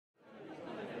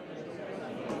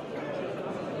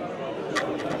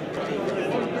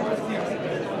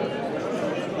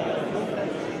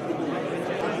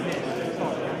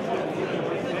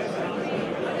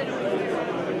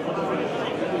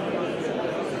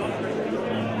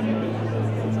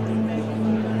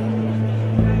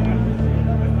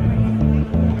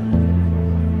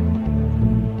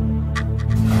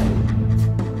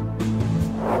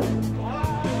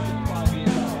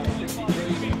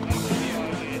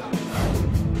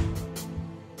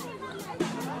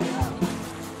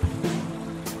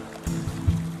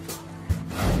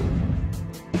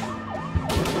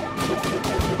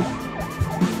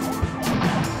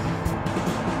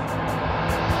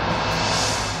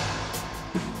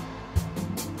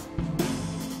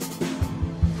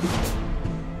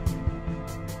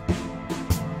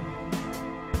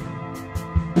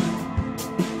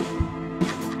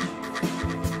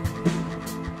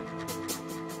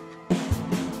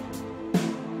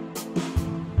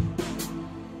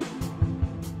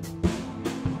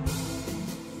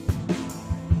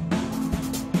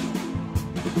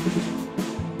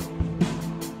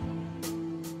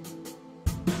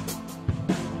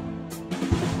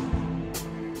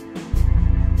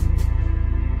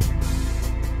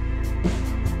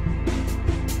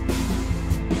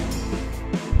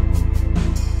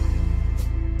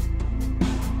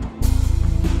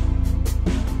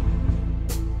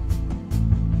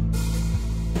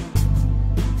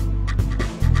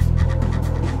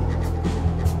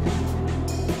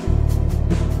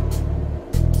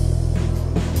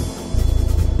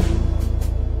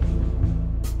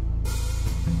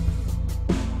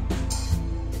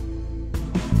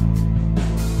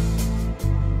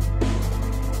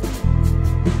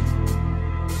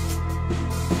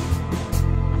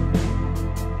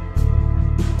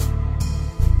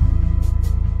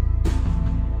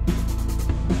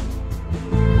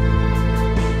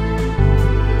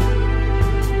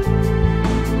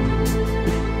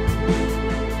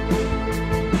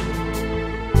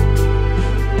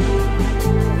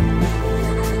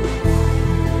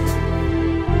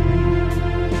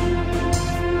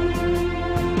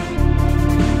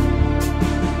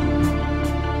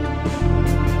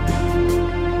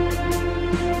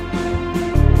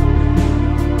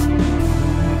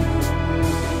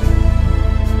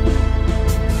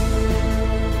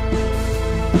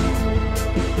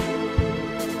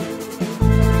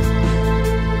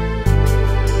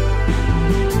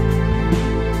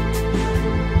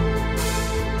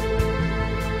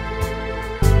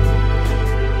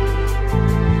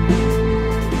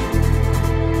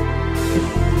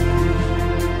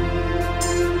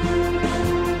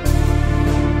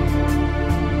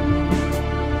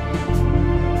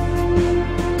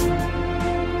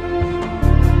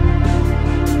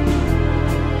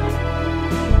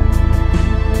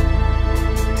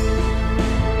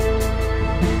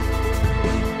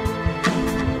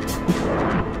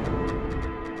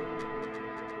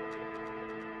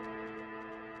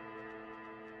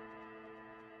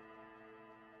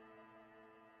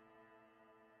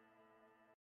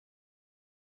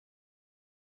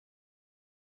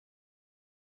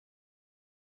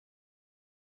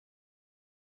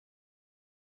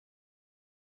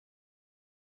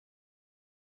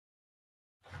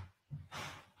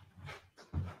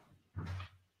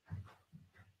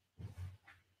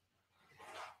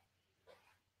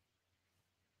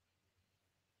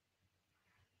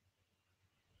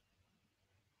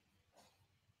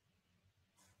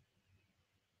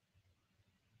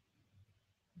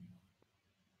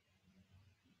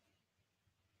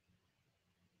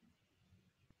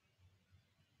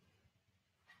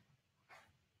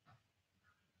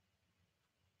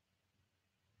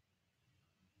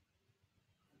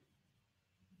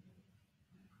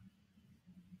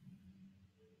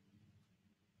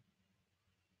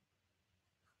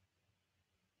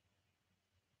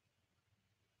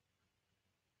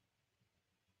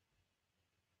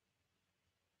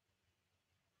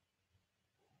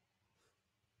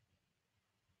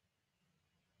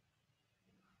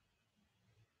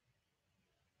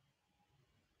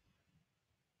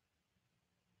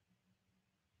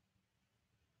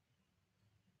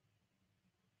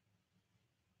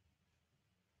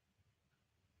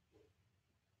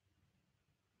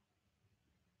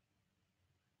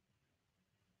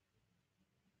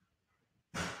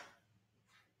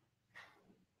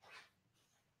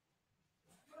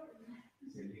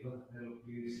Εγώ θέλω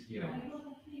πλήρης χείρα.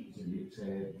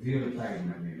 Σε 2 λεπτά είναι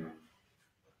να μείνω.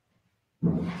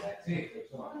 Εντάξει,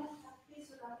 αυτό.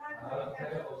 Άρα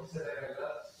θέλω από τις 10 λεπτά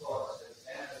τώρα, σε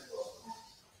 1 λεπτό.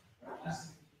 Ας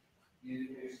είναι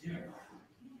πλήρης χείρα.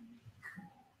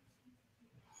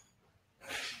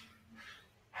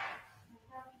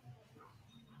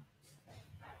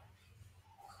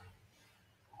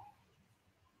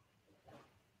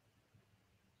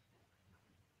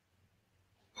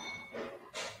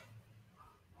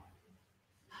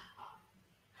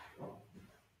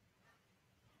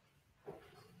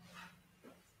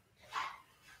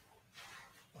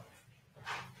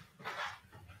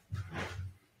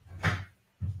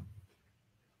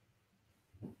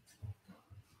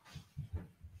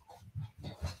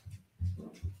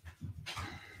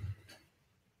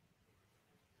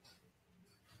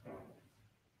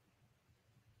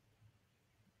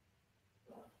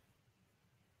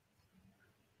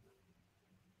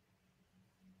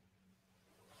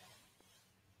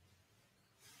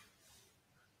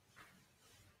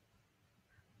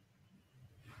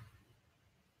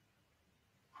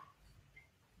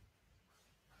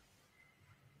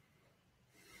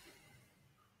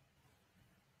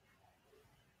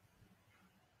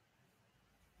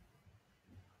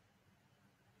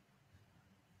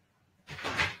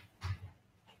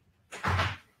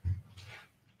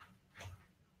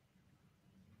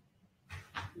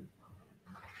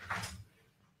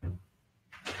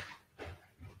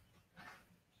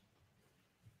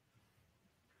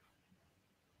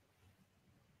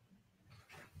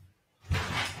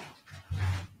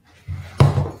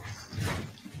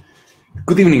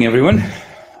 Good evening, everyone.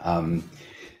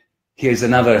 Here's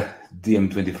another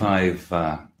DM25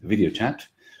 video chat.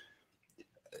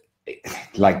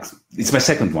 Like, it's my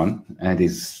second one, and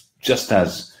it's just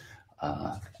as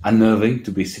unnerving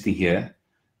to be sitting here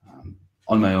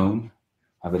on my own.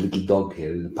 I have a little dog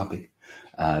here, a puppy,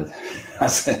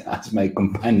 as my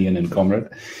companion and comrade,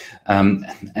 and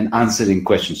answering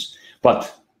questions. But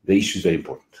the issue is very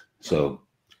important, so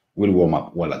we'll warm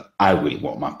up. Well, I will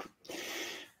warm up.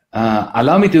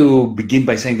 Allow me to begin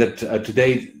by saying that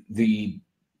today the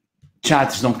chat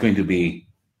is not going to be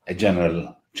a general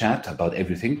chat about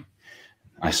everything.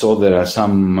 I saw there are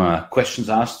some questions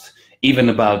asked, even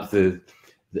about the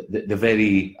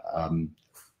very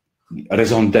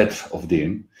raison d'etre of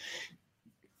DM.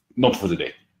 Not for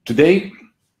today. Today,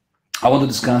 I want to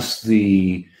discuss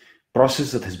the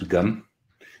process that has begun,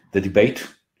 the debate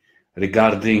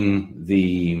regarding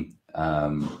the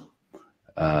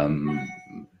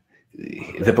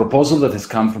proposal that has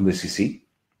come from the CC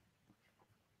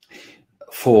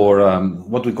for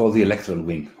what we call the electoral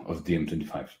wing of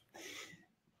DM25.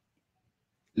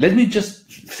 Let me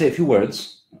just say a few words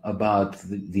about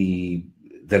the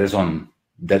raison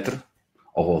d'etre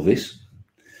of all this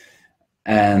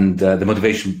and the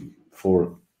motivation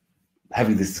for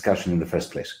having this discussion in the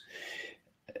first place.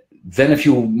 Then a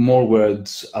few more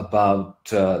words about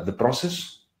the process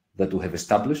that we have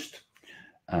established,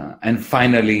 and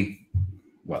finally,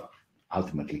 well,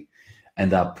 ultimately,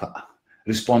 end up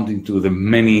responding to the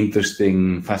many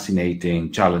interesting,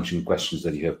 fascinating, challenging questions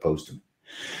that you have posed to me.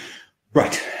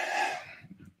 Right.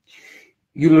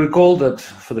 You'll recall that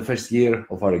for the first year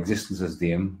of our existence as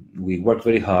DM, we worked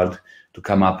very hard to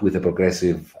come up with a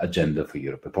progressive agenda for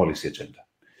Europe, a policy agenda.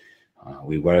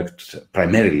 We worked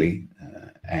primarily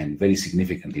and very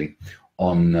significantly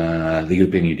on the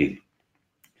European New Deal.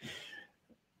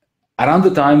 Around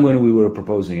the time when we were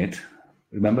proposing it,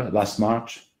 remember, last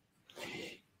March,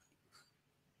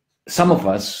 some of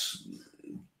us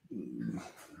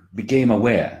became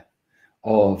aware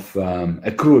of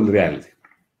a cruel reality.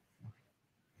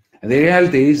 And the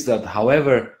reality is that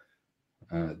however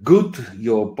good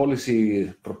your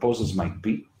policy proposals might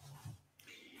be,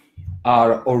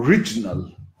 our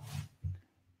original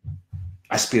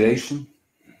aspiration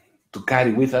to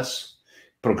carry with us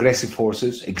progressive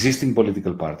forces, existing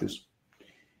political parties,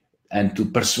 and to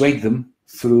persuade them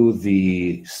through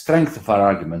the strength of our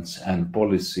arguments and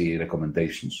policy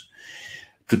recommendations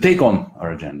to take on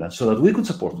our agenda so that we could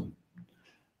support them.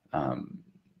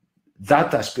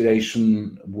 That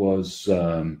aspiration was,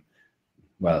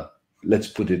 well, let's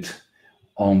put it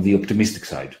on the optimistic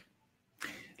side.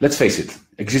 Let's face it,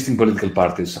 existing political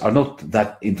parties are not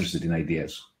that interested in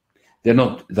ideas. They're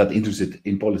not that interested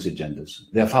in policy agendas.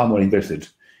 They're far more interested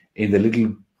in the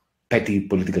little petty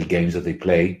political games that they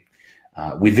play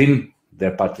within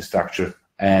their party structure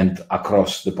and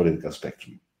across the political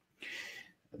spectrum.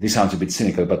 This sounds a bit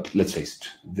cynical, but let's face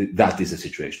it, that is the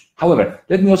situation. However,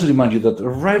 let me also remind you that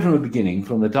right from the beginning,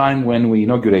 from the time when we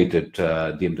inaugurated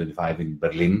DM25 in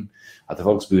Berlin at the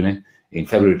Volksbühne in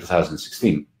February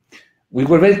 2016, we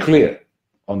were very clear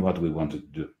on what we wanted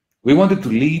to do. We wanted to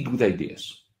lead with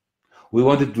ideas. We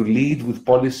wanted to lead with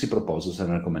policy proposals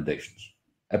and recommendations,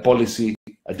 a policy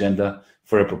agenda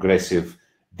for a progressive,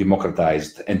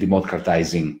 democratized and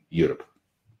democratizing Europe.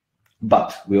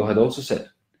 But we had also said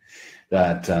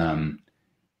that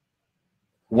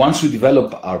once we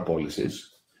develop our policies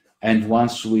and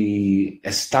once we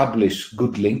establish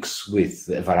good links with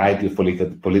a variety of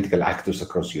political actors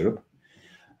across Europe,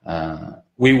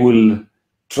 we will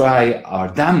try our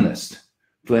damnedest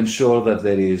to ensure that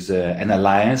there is an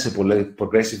alliance, a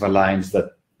progressive alliance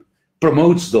that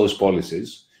promotes those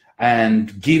policies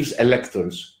and gives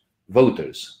electors,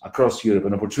 voters across Europe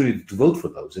an opportunity to vote for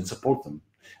those and support them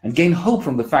and gain hope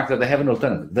from the fact that they have an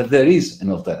alternative, that there is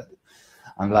an alternative,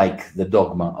 unlike the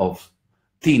dogma of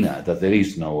Tina, that there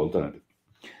is no alternative.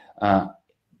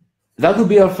 That would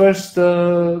be our first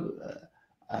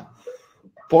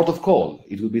port of call.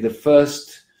 It would be the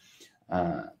first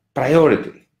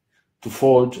priority to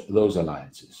forge those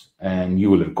alliances. And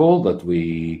you will recall that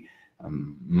we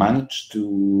managed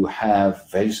to have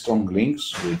very strong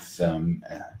links with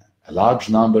a large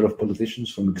number of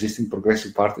politicians from existing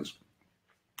progressive parties.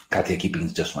 Katia Keeping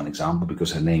is just one example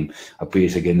because her name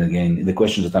appears again and again in the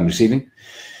questions that I'm receiving.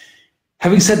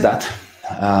 Having said that,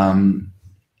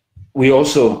 we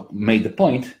also made the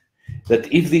point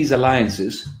that if these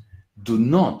alliances do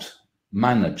not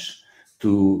manage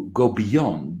to go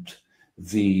beyond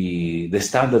the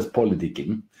standard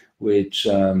politicking, which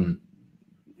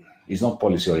is not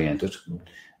policy oriented,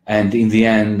 and in the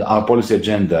end our policy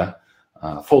agenda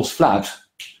falls flat,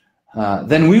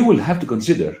 then we will have to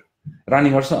consider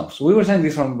running ourselves. We were saying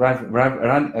this from right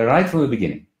from the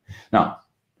beginning. Now,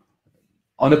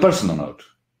 on a personal note,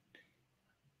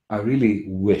 I really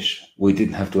wish we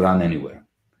didn't have to run anywhere.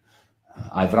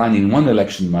 I've run in one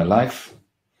election in my life.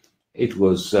 It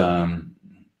was a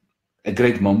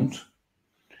great moment.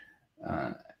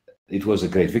 It was a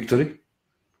great victory.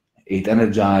 It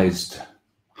energized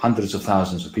hundreds of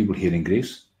thousands of people here in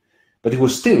Greece, but it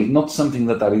was still not something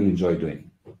that I really enjoy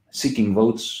doing. Seeking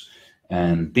votes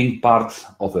and being part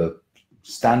of a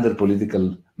standard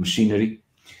political machinery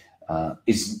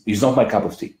is not my cup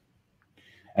of tea.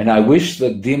 And I wish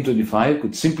that DiEM25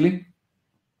 could simply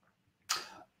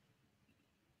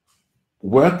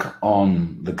work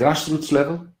on the grassroots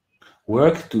level,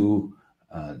 work to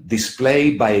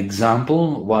display by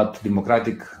example what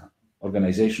democratic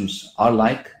organizations are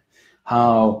like,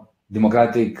 how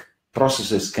democratic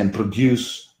processes can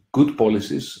produce good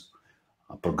policies,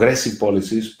 progressive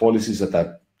policies, policies that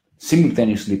are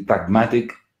simultaneously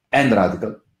pragmatic and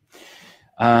radical,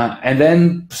 and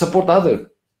then support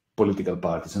other political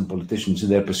parties and politicians in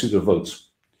their pursuit of votes.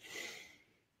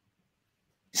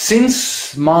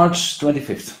 Since March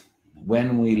 25th,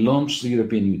 when we launched the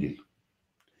European New Deal,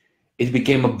 it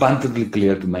became abundantly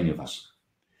clear to many of us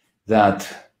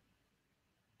that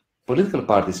political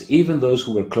parties, even those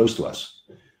who were close to us,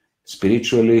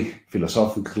 spiritually,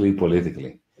 philosophically,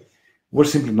 politically, were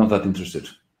simply not that interested,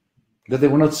 that they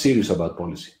were not serious about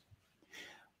policy.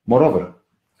 Moreover,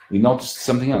 we noticed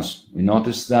something else. We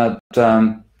noticed that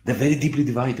they're very deeply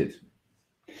divided.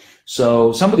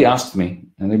 So somebody asked me,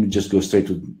 and let me just go straight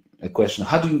to a question,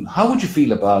 how would you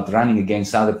feel about running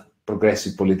against other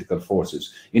progressive political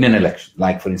forces in an election,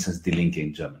 like, for instance, Die Linke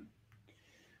in Germany?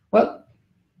 Well,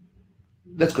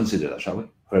 let's consider that, shall we,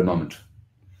 for a moment.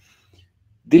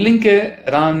 Die Linke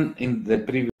ran in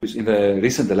the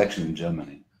recent election in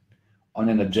Germany on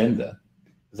an agenda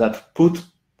that put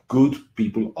good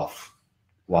people off.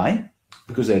 Why?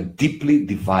 Because they're deeply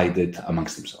divided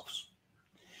amongst themselves.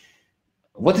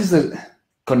 What is the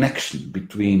connection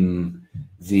between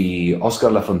the Oscar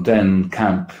Lafontaine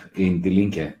camp in Die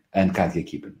Linke and Katia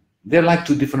Keeping? They're like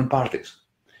two different parties.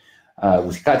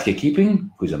 With Katia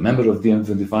Keeping, who is a member of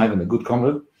DiEM25 and a good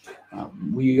comrade,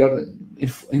 we are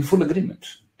in full agreement.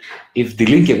 If Die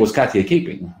Linke was Katia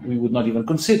Keeping, we would not even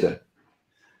consider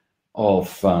of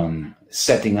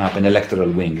setting up an electoral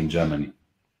wing in Germany.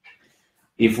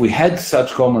 If we had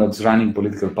such comrades running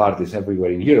political parties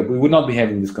everywhere in Europe, we would not be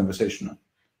having this conversation.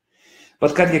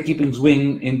 But Katia Keeping's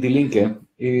wing in Die Linke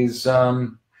is,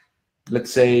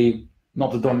 let's say,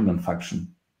 not the dominant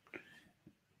faction.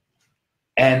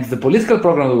 And the political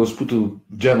program that was put to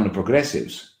German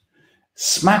progressives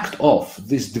smacked off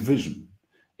this division.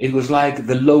 It was like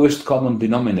the lowest common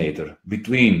denominator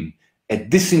between a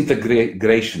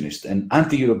disintegrationist and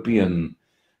anti-European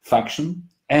faction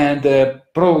and a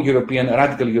pro-European,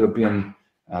 radical European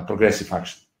progressive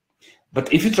faction.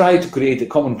 But if you try to create a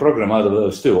common program out of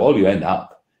those two, all you end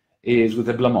up is with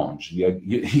a blancmange.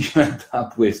 You end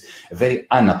up with a very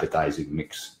unappetizing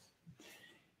mix.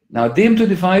 Now,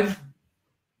 DiEM25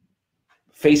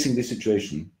 facing this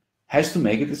situation has to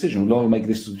make a decision. We'll all make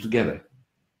this together.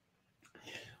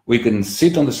 We can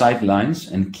sit on the sidelines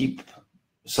and keep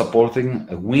supporting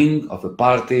a wing of a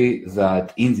party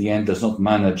that in the end does not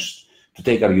manage to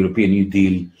take our European New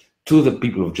Deal to the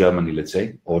people of Germany, let's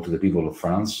say, or to the people of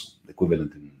France, the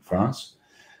equivalent in France,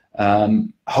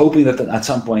 hoping that at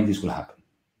some point this will happen.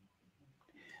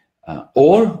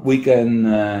 Or we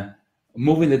can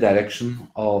move in the direction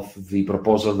of the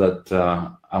proposal that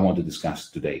I want to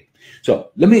discuss today. So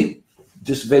let me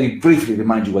just very briefly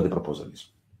remind you what the proposal is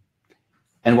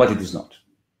and what it is not.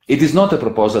 It is not a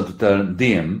proposal to turn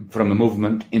Diem from a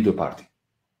movement into a party.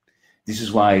 This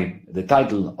is why the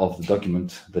title of the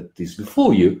document that is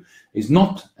before you is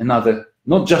not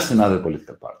just another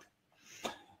political party.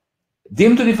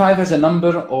 Diem25 has a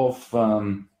number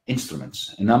of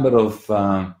instruments, a number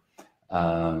of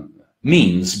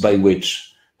means by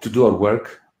which to do our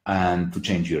work and to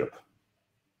change Europe.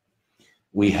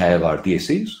 We have our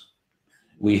DSCs,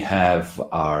 we have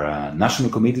our national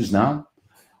committees now,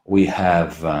 we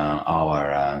have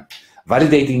our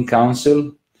validating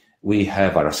council, we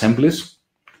have our assemblies,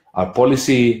 our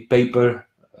policy paper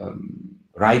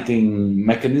writing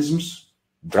mechanisms,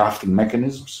 drafting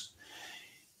mechanisms.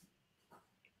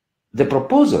 The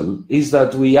proposal is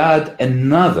that we add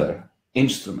another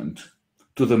instrument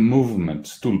to the movement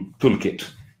toolkit.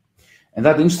 And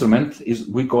that instrument is,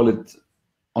 we call it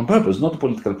on purpose, not a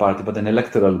political party, but an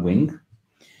electoral wing,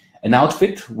 an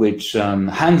outfit which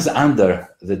hangs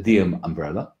under the Diem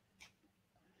umbrella,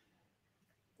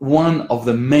 one of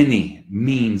the many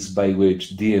means by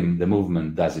which Diem, the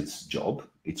movement, does its job,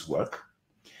 its work,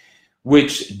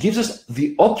 which gives us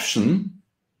the option,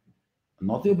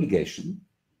 not the obligation,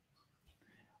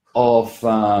 of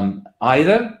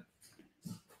either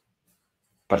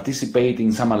participating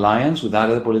in some alliance with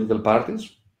other political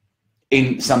parties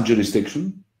in some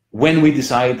jurisdiction, when we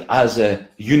decide as a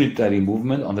unitary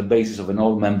movement on the basis of an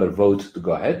all-member vote to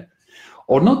go ahead,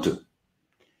 or not to.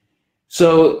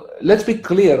 So let's be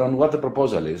clear on what the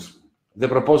proposal is. The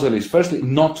proposal is firstly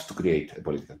not to create a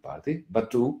political party,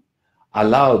 but to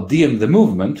allow Diem, the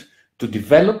movement, to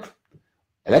develop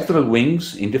electoral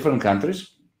wings in different countries.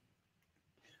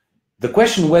 The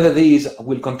question whether these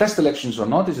will contest elections or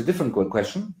not is a different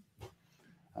question.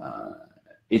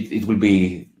 It will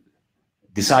be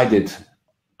decided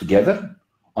together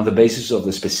on the basis of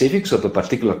the specifics of a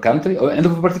particular country and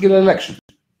of a particular election.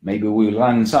 Maybe we will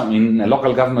run in a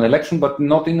local government election, but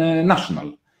not in a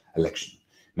national election.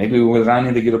 Maybe we will run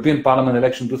in the European Parliament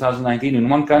election 2019 in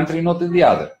one country, not in the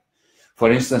other.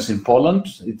 For instance, in Poland,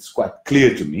 it's quite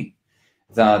clear to me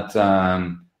that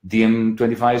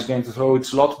Diem25 is going to throw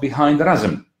its lot behind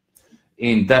Razem.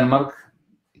 In Denmark,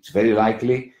 it's very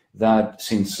likely that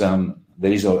since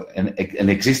there is an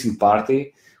existing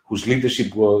party whose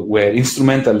leadership were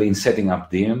instrumental in setting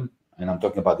up Diem, and I'm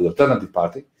talking about the alternative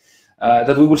party,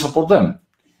 that we will support them.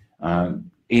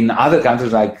 In other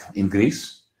countries, like in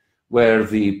Greece, where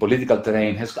the political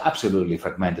terrain has absolutely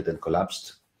fragmented and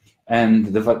collapsed, and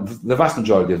the vast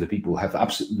majority of the people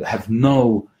have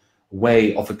no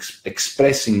way of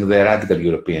expressing their radical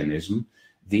Europeanism,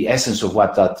 the essence of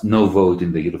what that no vote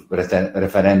in the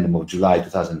referendum of July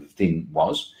 2015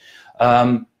 was,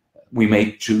 we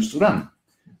may choose to run.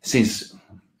 Since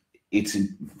it's,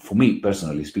 for me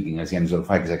personally speaking, as Yanis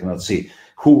Varoufakis, I cannot see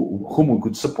whom we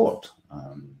could support.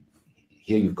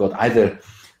 Here you've got either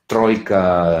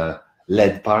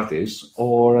Troika-led parties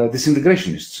or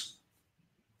disintegrationists,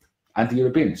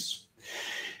 anti-Europeanists.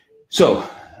 So,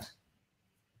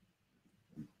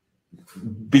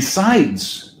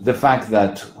 besides the fact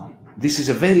that this is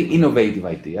a very innovative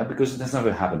idea, because it has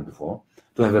never happened before,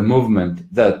 to have a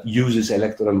movement that uses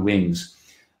electoral wings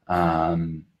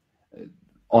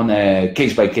on a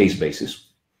case-by-case basis,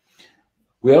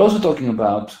 we are also talking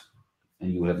about,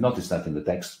 and you will have noticed that in the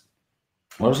text,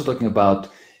 we're also talking about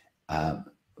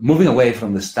moving away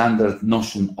from the standard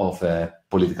notion of a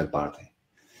political party.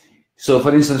 So,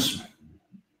 for instance,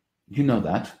 you know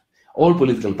that all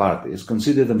political parties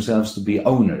consider themselves to be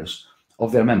owners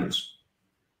of their members.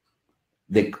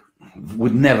 They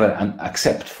would never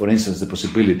accept, for instance, the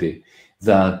possibility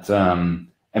that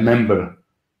a member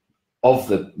of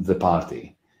the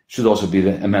party should also be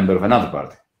a member of another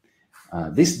party.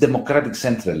 This democratic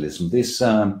centralism, this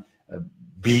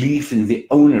belief in the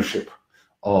ownership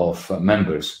of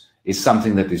members is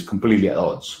something that is completely at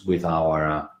odds with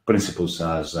our principles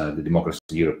as the Democracy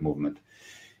in Europe movement.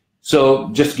 So,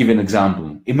 just to give you an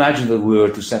example, imagine that we were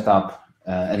to set up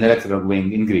an electoral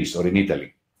wing in Greece or in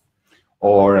Italy,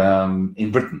 or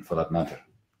in Britain for that matter.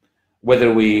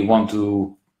 Whether we want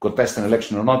to contest an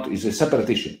election or not is a separate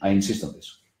issue. I insist on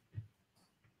this.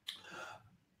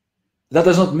 that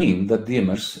does not mean that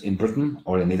DMers in Britain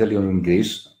or in Italy or in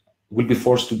Greece will be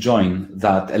forced to join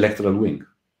that electoral wing.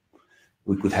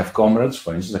 We could have comrades,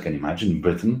 for instance, I can imagine, in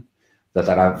Britain that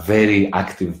are very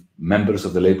active members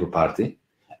of the Labour Party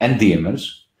and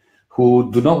DMers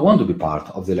who do not want to be part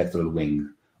of the electoral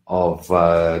wing of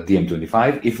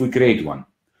DiEM25 if we create one.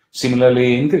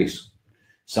 Similarly, in Greece,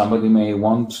 somebody may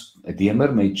want, a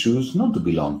DMer may choose not to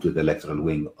belong to the electoral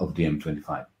wing of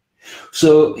DiEM25.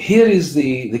 So here is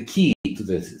the key to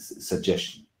the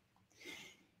suggestion.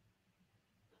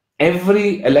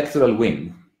 Every electoral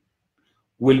wing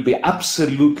will be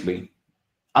absolutely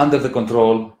under the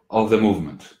control of the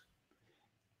movement.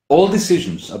 All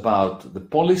decisions about the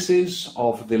policies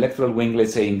of the electoral wing,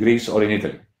 let's say in Greece or in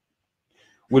Italy,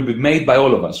 will be made by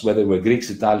all of us, whether we're Greeks,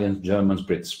 Italians, Germans,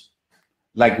 Brits,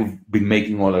 like we've been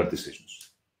making all our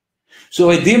decisions.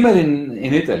 So a DMer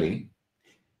in Italy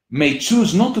may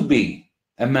choose not to be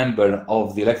a member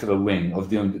of the electoral wing of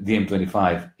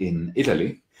DiEM25 in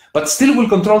Italy, but still will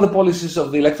control the policies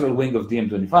of the electoral wing of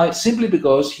DiEM25 simply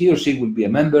because he or she will be a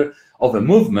member of a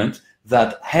movement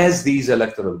that has these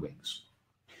electoral wings.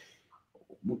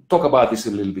 We'll talk about this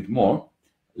a little bit more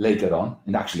later on,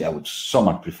 and actually I would so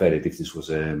much prefer it if this was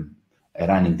a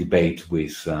running debate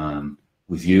with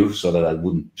you, so that I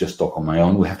wouldn't just talk on my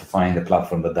own. We have to find a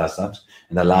platform that does that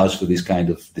and allows for this kind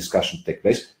of discussion to take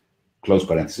place, close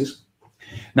parenthesis.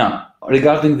 Now,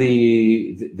 regarding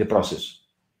the process,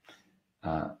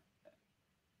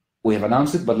 we have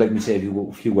announced it, but let me say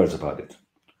a few words about it.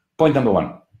 Point number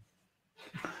one.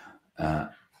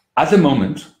 At the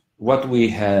moment, what we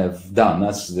have done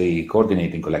as the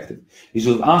coordinating collective is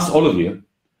we've asked all of you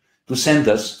to send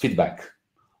us feedback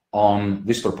on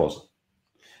this proposal.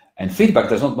 And feedback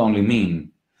does not only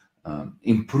mean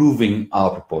improving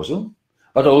our proposal,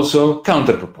 but also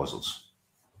counter proposals.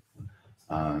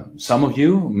 Some of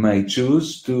you may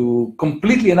choose to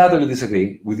completely and utterly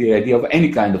disagree with the idea of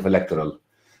any kind of electoral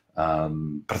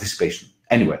participation,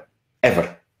 anywhere,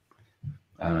 ever.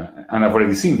 And I've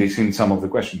already seen this in some of the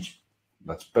questions.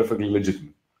 That's perfectly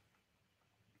legitimate.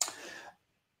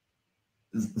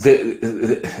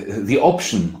 The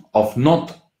option of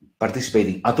not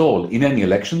participating at all in any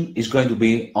election is going to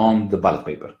be on the ballot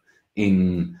paper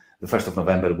in the 1st of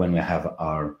November when we have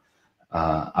our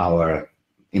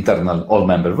internal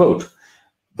all-member vote.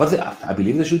 But I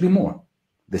believe there should be more.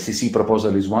 The CC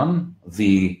proposal is one.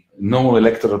 The no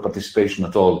electoral participation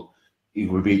at all, it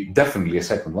will be definitely a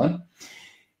second one.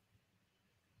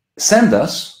 Send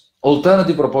us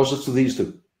alternative proposals to these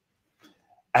two.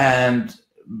 And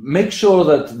make sure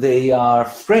that they are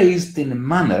phrased in a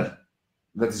manner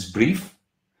that is brief.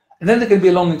 And then there can be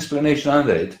a long explanation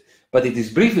under it, but it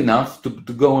is brief enough to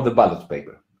go on the ballot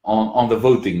paper, on the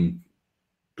voting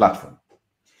platform.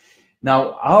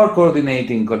 Now, our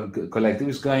coordinating collective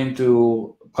is going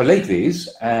to collate these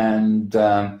and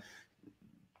to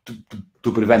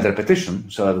prevent repetition,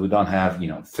 so that we don't have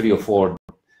 3 or 4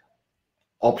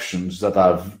 options that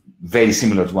are very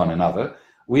similar to one another.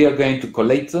 We are going to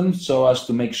collate them so as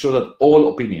to make sure that all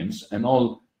opinions and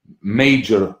all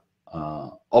major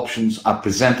options are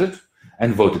presented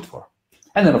and voted for.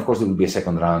 And then, of course, there will be a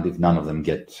second round if none of them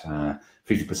get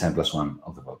 50% plus 1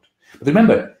 of the vote. But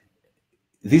remember,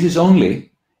 this is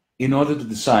only in order to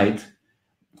decide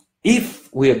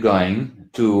if we are going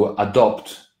to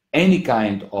adopt any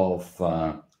kind of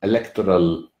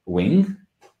electoral wing.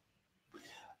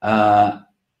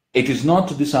 It is not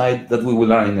to decide that we will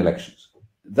run in elections.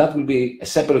 That will be a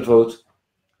separate vote,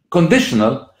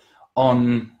 conditional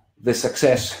on the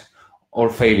success or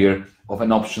failure of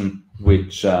an option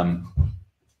which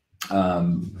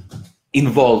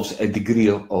involves a degree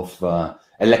of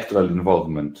electoral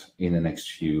involvement in the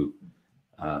next few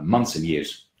months and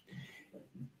years.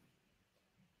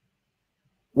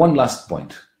 One last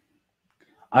point.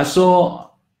 I saw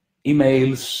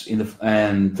emails in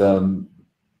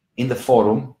the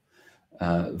forum,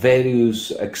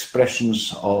 various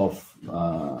expressions of,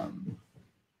 how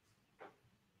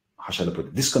shall I put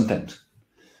it, discontent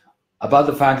about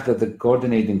the fact that the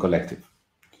coordinating collective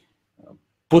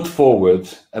put forward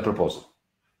a proposal.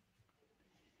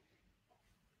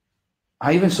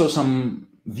 I even saw some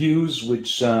views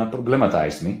which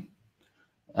problematized me,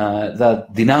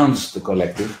 that denounced the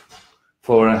collective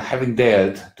for having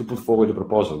dared to put forward a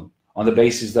proposal on the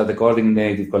basis that the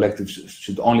coordinating collective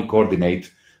should only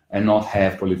coordinate and not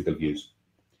have political views.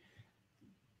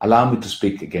 Allow me to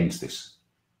speak against this.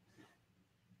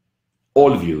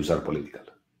 All views are political.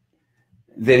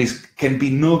 There can be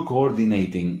no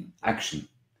coordinating action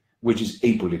which is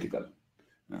apolitical.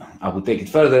 I would take it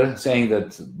further, saying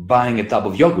that buying a tub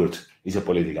of yogurt is a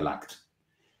political act.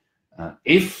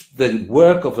 If the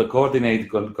work of the coordinated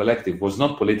collective was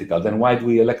not political, then why do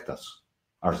we elect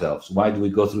ourselves? Why do we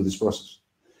go through this process?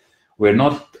 We're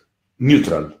not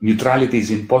neutral. Neutrality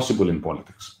is impossible in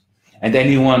politics. And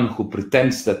anyone who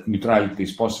pretends that neutrality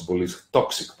is possible is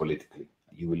toxic politically,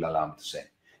 you will allow me to say.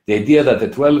 The idea that the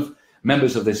 12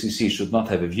 members of the CC should not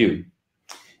have a view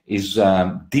is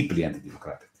deeply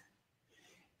anti-democratic.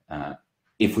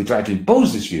 If we try to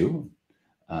impose this view,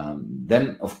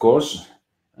 then, of course,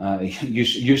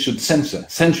 you should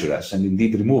censure us and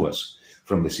indeed remove us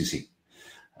from the CC.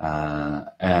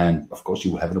 And, of course,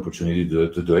 you will have an opportunity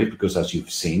to do it because, as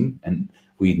you've seen, and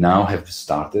we now have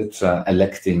started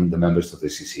electing the members of the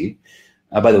CC.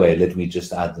 By the way, let me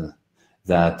just add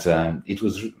that it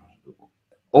was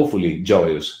awfully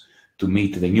joyous to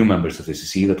meet the new members of the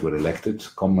CC that were elected,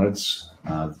 comrades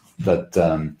that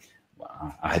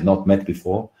I had not met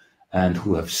before and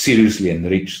who have seriously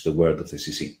enriched the work of the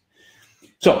CC.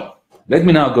 So, let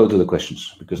me now go to the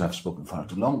questions, because I've spoken far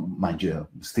too long. Mind you,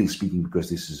 I'm still speaking because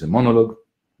this is a monologue.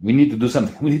 We need to do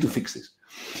something. We need to fix this.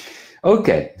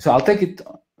 Okay, so I'll take it.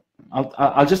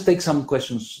 I'll just take some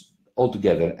questions all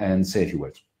together and say a few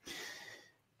words.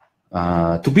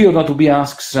 To be or not to be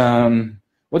asks,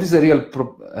 what is the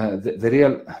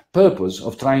real purpose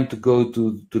of trying to go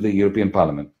to the European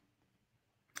Parliament?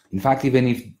 In fact, even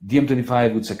if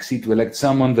DiEM25 would succeed to elect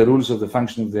someone, the rules of the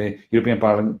function of the European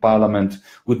Parliament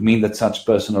would mean that such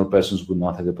person or persons would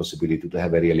not have the possibility to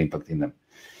have a real impact in them.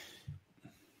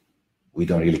 We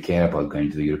don't really care about going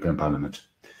to the European Parliament.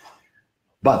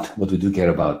 But what we do care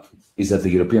about is that the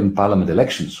European Parliament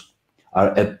elections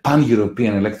are a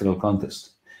pan-European electoral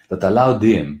contest that allow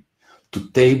DiEM to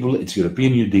table its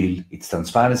European New Deal, its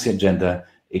transparency agenda,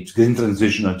 its green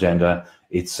transition agenda,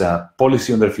 its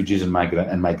policy on refugees and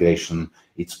migration,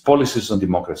 its policies on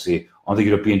democracy, on the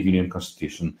European Union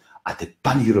Constitution, at a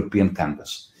pan-European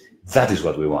canvas. That is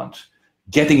what we want.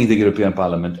 Getting in the European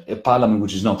Parliament, a parliament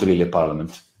which is not really a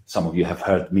parliament. Some of you have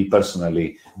heard me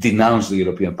personally denounce the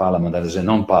European Parliament as a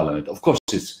non-parliament. Of course,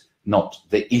 it's not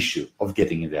the issue of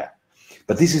getting in there.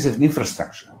 But this is an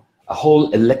infrastructure, a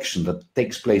whole election that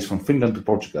takes place from Finland to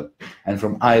Portugal and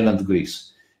from Ireland to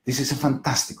Greece. This is a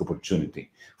fantastic opportunity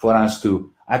for us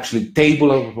to actually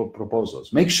table our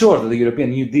proposals, make sure that the European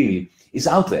New Deal is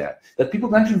out there, that people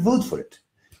can actually vote for it.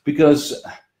 Because,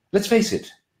 let's face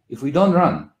it, if we don't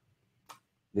run,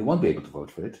 they won't be able to vote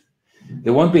for it.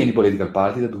 There won't be any political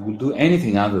party that will do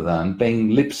anything other than paying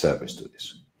lip service to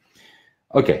this.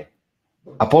 Okay,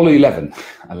 Apollo 11,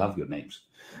 I love your names.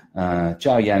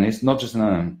 Ciao Yanis, not just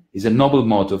is a noble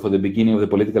motto for the beginning of the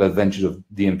political adventures of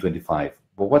DiEM25.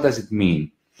 But what does it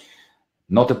mean?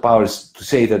 Not a power, to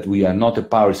say that we are not a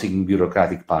power-seeking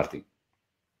bureaucratic party.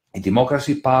 In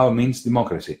democracy, power means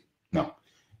democracy. No.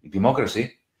 In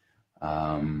democracy,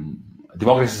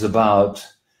 democracy is about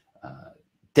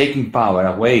taking power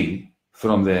away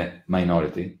from the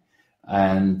minority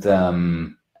and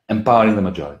empowering the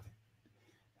majority.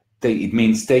 It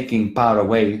means taking power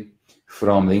away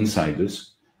from the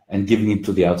insiders and giving it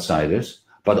to the outsiders,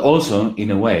 but also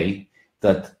in a way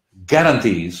that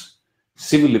guarantees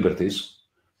civil liberties,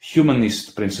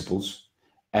 humanist principles,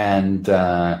 and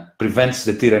prevents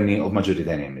the tyranny of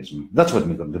majoritarianism. That's what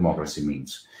democracy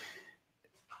means.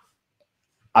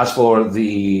 As for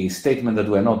the statement that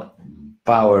we're not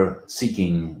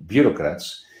power-seeking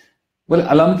bureaucrats, well,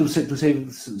 allow me to say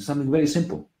something very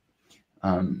simple.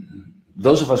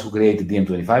 Those of us who created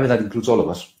DiEM25, and that includes all of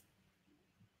us,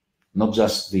 not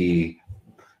just the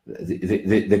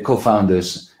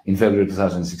co-founders in February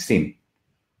 2016,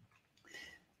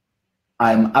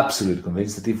 I'm absolutely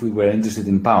convinced that if we were interested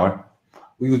in power,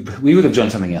 we would have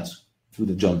joined something else. We would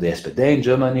have joined the SPD in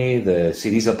Germany, the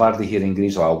Syriza party here in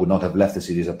Greece, or I would not have left the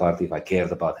Syriza party if I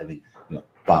cared about having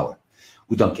power.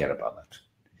 We don't care about that.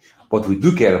 What we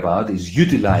do care about is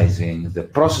utilizing the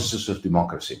processes of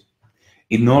democracy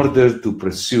in order to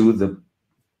pursue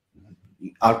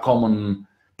our common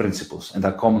principles and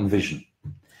our common vision.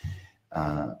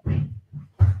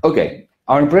 Okay.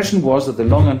 Our impression was that the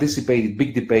long-anticipated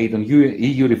big debate on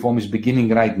EU reform is beginning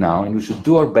right now, and we should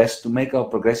do our best to make our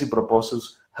progressive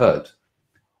proposals heard.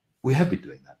 We have been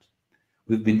doing that.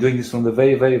 We've been doing this from the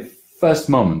very, very first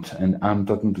moment, and I'm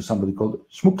talking to somebody called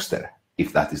Schmuckster,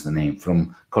 if that is the name,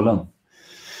 from Cologne.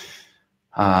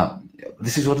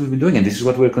 This is what we've been doing, and this is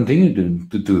what we're continuing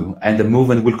to do, and the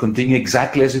movement will continue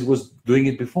exactly as it was doing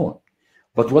it before.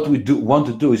 But what we want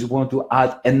to do is we want to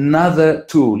add another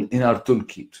tool in our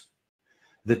toolkit.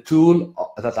 The tool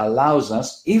that allows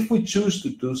us, if we choose to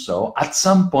do so, at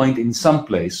some point in some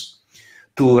place,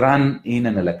 to run in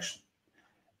an election,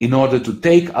 in order to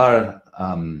take our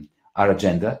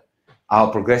agenda,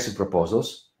 our progressive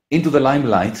proposals, into the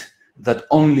limelight that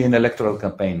only an electoral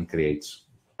campaign creates.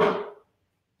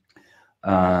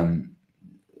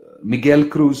 Miguel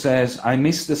Cruz says, I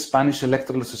miss the Spanish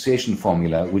Electoral Association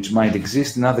formula, which might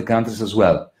exist in other countries as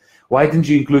well. Why didn't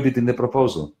you include it in the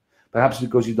proposal? Perhaps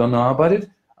because you don't know about it?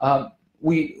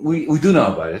 We do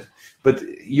know about it, but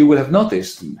you will have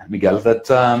noticed, Miguel, that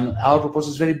our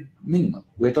proposal is very minimal.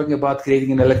 We're talking about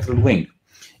creating an electoral wing.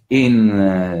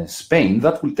 In Spain,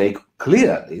 that will take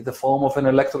clearly the form of an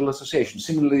electoral association.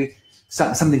 Similarly,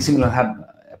 something similar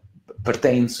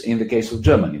pertains in the case of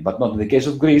Germany, but not in the case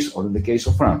of Greece or in the case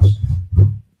of France.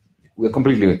 We're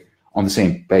completely on the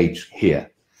same page here.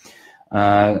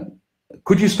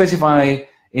 Could you specify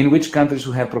in which countries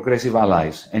we have progressive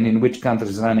allies and in which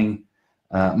countries running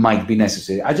might be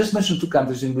necessary? I just mentioned 2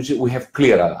 countries in which we have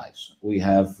clear allies. We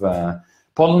have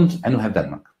Poland and we have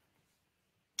Denmark.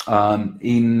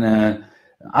 In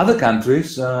other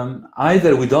countries,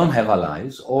 either we don't have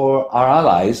allies or our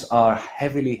allies are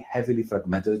heavily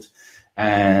fragmented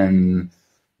and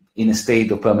in a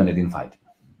state of permanent infighting.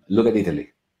 Look at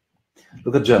Italy.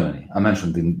 Look at Germany. I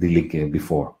mentioned the link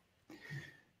before.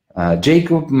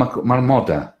 Jacob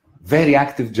Marmota, very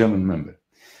active German member.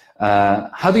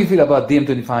 How do you feel about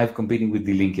DiEM25 competing with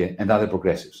Die Linke and other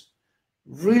progressives?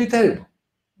 Really terrible.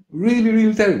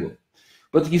 Really terrible.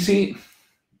 But you see,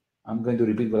 I'm going to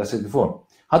repeat what I said before.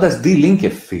 How does Die Linke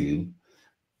feel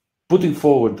putting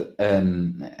forward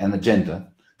an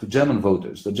agenda to German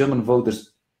voters? The German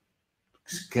voters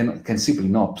can simply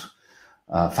not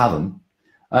fathom,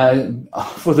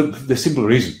 for the simple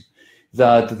reason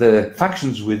that the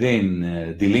factions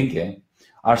within Die Linke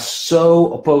are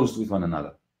so opposed with one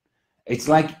another. It's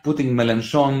like putting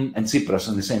Mélenchon and Tsipras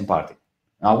in the same party.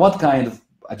 Now, what kind of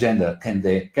agenda can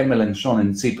Mélenchon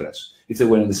and Tsipras, if they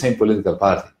were in the same political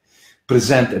party,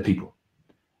 present a people?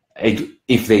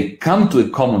 If they come to a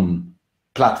common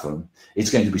platform,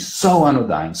 it's going to be so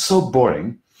anodyne, so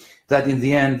boring, that in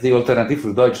the end, the Alternative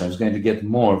für Deutschland is going to get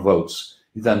more votes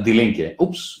than Die Linke.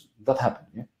 Oops, that happened.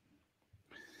 Yeah?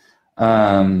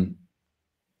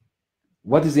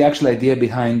 What is the actual idea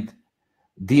behind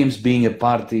DiEM's being a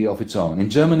party of its own? In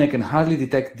Germany, I can hardly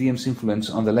detect DiEM's influence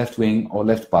on the left wing or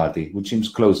left party, which seems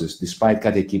closest, despite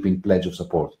Katja keeping pledge of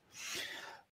support.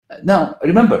 Now,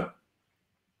 remember,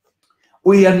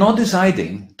 we are not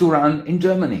deciding to run in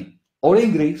Germany, or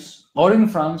in Greece, or in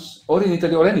France, or in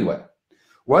Italy, or anywhere.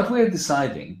 What we are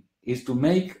deciding is to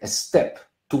make a step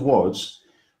towards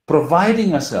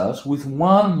providing ourselves with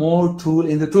one more tool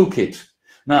in the toolkit.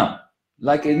 Now,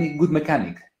 like any good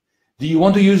mechanic, do you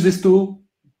want to use this tool?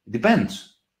 It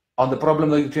depends on the problem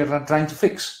that you're trying to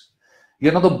fix.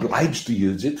 You're not obliged to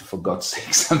use it, for God's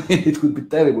sakes. I mean, it would be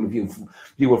terrible if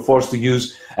you were forced to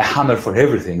use a hammer for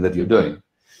everything that you're doing.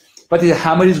 But a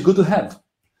hammer is good to have.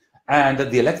 And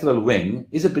the electoral wing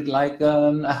is a bit like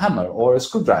a hammer or a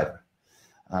screwdriver.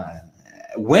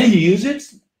 When you use it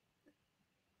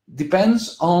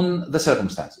depends on the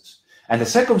circumstances. And the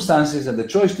circumstances and the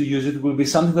choice to use it will be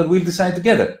something that we'll decide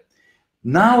together.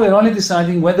 Now we're only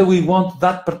deciding whether we want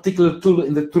that particular tool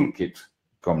in the toolkit,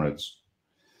 comrades.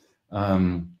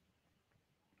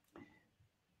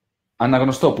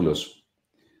 Anagostopoulos,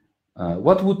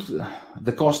 what would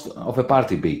the cost of a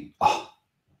party be? Oh,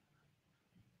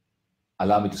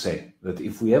 allow me to say that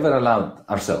if we ever allowed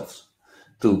ourselves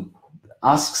to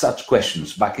ask such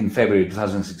questions back in February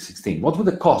 2016, what would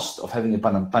the cost of having a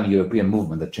pan-European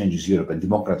movement that changes Europe and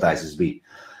democratizes be?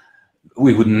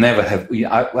 We would never have,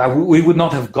 we would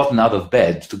not have gotten out of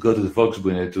bed to go to the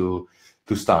Volksbühne to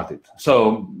start it.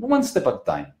 So one step at a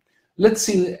time. Let's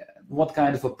see what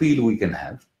kind of appeal we can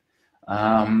have.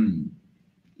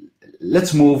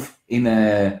 Let's move in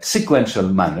a sequential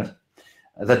manner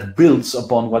that builds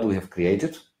upon what we have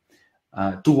created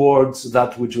towards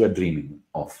that which we are dreaming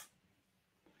of.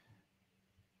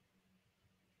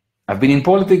 I've been in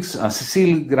politics,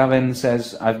 Cecile Graven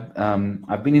says,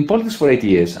 I've been in politics for 8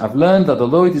 years. I've learned that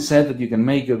although it is said that you can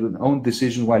make your own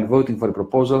decision while voting for a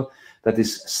proposal, that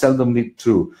is seldomly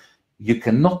true. You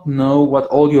cannot know what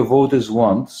all your voters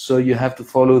want, so you have to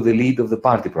follow the lead of the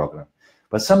party program.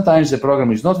 But sometimes the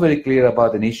program is not very clear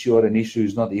about an issue or an issue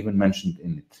is not even mentioned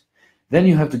in it. Then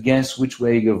you have to guess which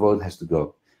way your vote has to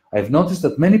go. I've noticed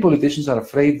that many politicians are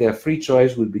afraid their free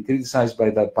choice will be criticized by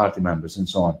their party members and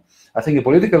so on. I think a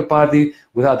political party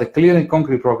without a clear and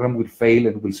concrete program will fail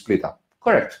and will split up.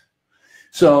 Correct.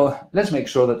 So let's make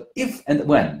sure that if and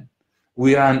when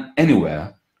we run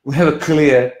anywhere, we have a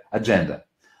clear agenda.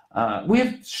 We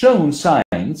have shown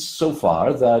signs so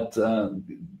far that,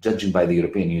 judging by the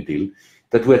European New Deal,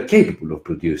 that we're capable of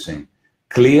producing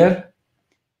clear,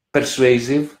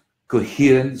 persuasive,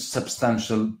 coherent,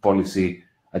 substantial policy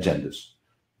agendas.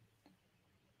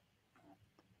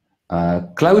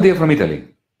 Claudia from Italy.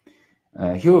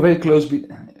 Here we're very close.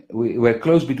 We were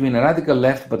close between a radical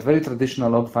left but very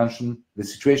traditional old function. The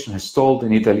situation has stalled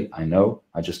in Italy. I know.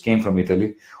 I just came from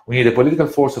Italy. We need a political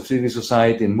force of civil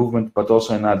society and movement, but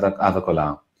also another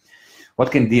Colau.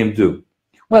 What can DM do?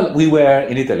 Well, we were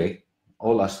in Italy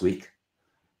all last week,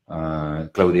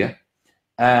 Claudia,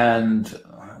 and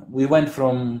we went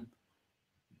from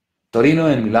Torino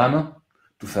and Milano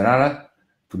to Ferrara,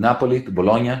 to Napoli, to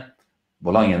Bologna,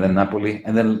 and then Napoli,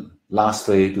 and then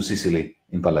lastly to Sicily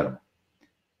in Palermo.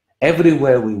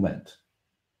 Everywhere we went,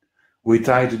 we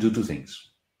tried to do two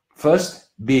things. First,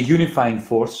 be a unifying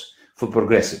force for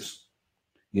progressives.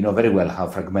 You know very well how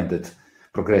fragmented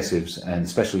progressives, and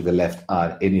especially the left,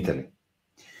 are in Italy.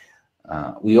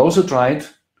 We also tried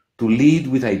to lead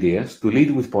with ideas, to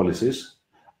lead with policies,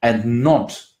 and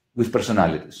not with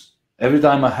personalities. Every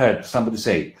time I heard somebody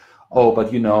say, oh,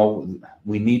 but you know,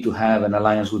 we need to have an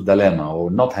alliance with D'Alema, or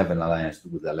not have an alliance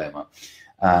with D'Alema.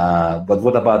 But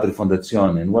what about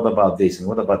Rifondazione, and what about this, and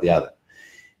what about the other?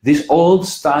 This old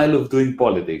style of doing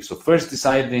politics, of first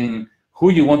deciding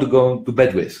who you want to go to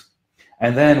bed with,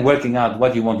 and then working out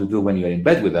what you want to do when you're in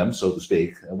bed with them, so to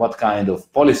speak, what kind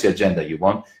of policy agenda you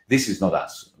want. This is not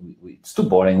us. It's too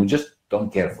boring. We just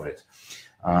don't care for it.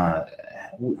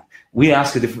 We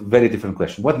ask a very different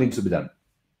question. What needs to be done?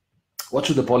 What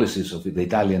should the policies of the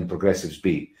Italian progressives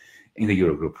be in the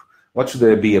Eurogroup? What should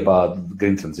they be about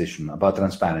green transition, about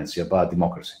transparency, about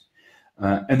democracy?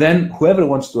 And then whoever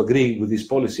wants to agree with this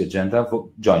policy agenda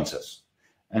joins us.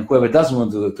 And whoever doesn't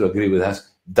want to agree with us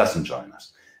doesn't join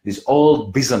us. This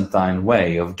old Byzantine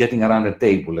way of getting around a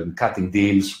table and cutting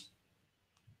deals,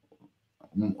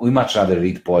 we much rather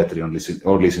read poetry or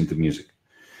listen to music.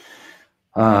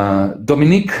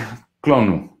 Dominique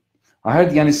Clonou. I heard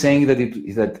Yanis saying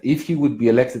that if he would be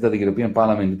elected at the European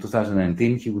Parliament in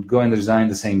 2019, he would go and resign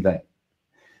the same day.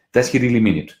 Does he really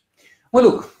mean it? Well,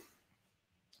 look,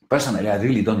 personally, I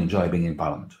really don't enjoy being in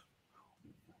Parliament.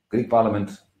 Greek Parliament,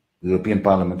 the European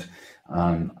Parliament.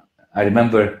 I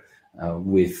remember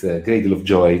with a great deal of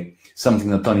joy something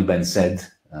that Tony Benn said,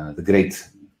 the great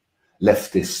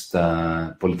leftist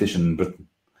politician in Britain,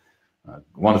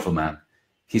 wonderful man.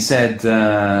 He said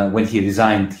when he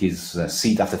resigned his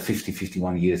seat after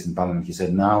 51 years in Parliament, he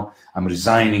said, now I'm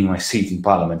resigning my seat in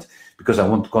Parliament because I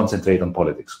want to concentrate on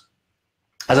politics.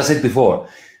 As I said before,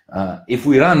 if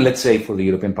we run, let's say, for the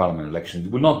European Parliament election,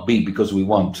 it will not be because we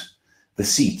want the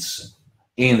seats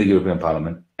in the European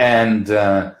Parliament and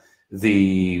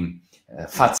the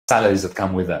fat salaries that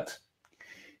come with that.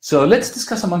 So let's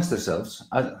discuss amongst ourselves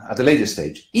at a later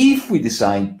stage, if we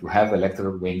decide to have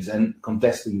electoral wings and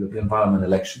contest the European Parliament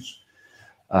elections,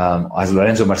 as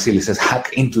Lorenzo Marsili says,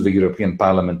 hack into the European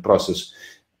Parliament process,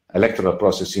 electoral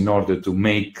process, in order to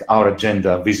make our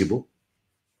agenda visible.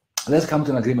 Let's come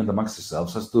to an agreement amongst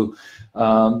ourselves as to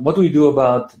what do we do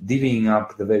about divvying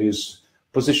up the various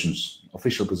positions,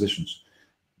 official positions.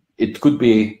 It could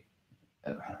be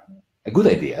a good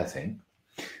idea, I think,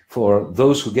 for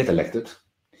those who get elected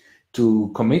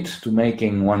to commit to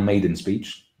making one maiden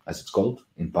speech, as it's called,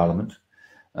 in Parliament,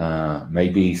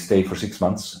 maybe stay for 6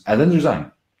 months, and then resign,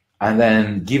 and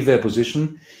then give their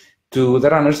position to the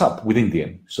runners-up within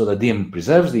DM, so that DM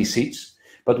preserves these seats,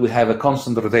 but we have a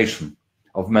constant rotation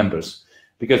of members.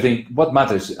 Because what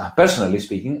matters, personally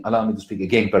speaking, allow me to speak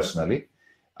again personally,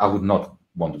 I would not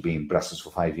want to be in Brussels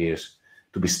for 5 years,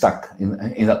 to be stuck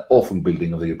in that awful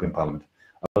building of the European Parliament.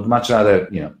 I would much rather,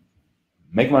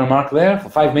 make my mark there for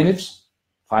 5 minutes,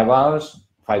 5 hours,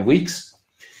 5 weeks,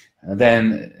 and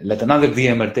then let another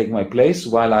DMer take my place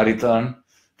while I return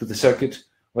to the circuit,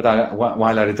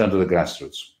 while I return to the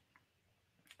grassroots.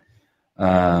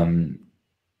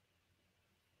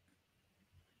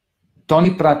 Tony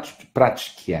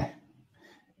Prachke.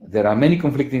 There are many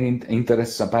conflicting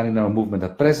interests apparent in our movement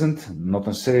at present, not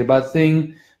necessarily a bad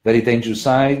thing, very dangerous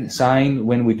sign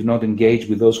when we do not engage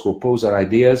with those who oppose our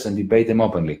ideas and debate them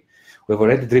openly. We have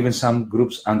already driven some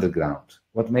groups underground.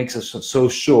 What makes us so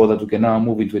sure that we can now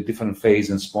move into a different phase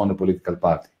and spawn a political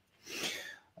party?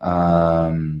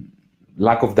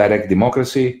 Lack of direct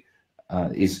democracy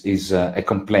is a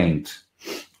complaint.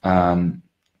 I'm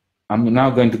now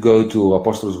going to go to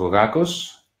Apostolos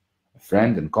Gogakos, a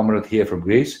friend and comrade here from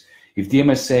Greece. If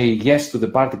DMS say yes to the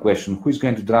party question, who is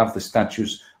going to draft the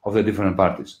statutes of the different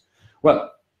parties?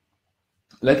 Well,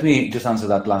 let me just answer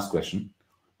that last question.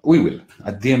 We will,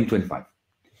 at DM25.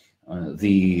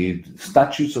 The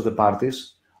statutes of the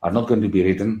parties are not going to be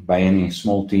written by any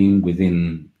small team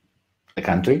within a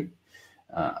country.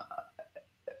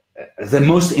 The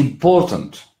most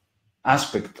important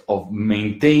aspect of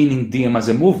maintaining DM as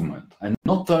a movement and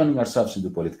not turning ourselves into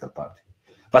a political party,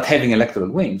 but having electoral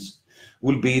wings,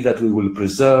 will be that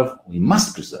we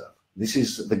must preserve. This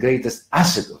is the greatest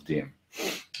asset of DM,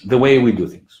 the way we do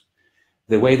things,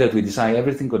 the way that we decide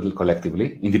everything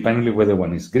collectively, independently whether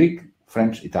one is Greek,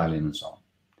 French, Italian, and so on.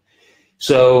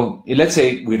 So let's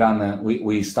say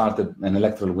we started an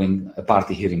electoral wing, a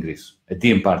party here in Greece, a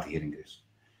DM party here in Greece.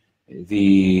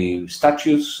 The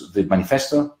statutes, the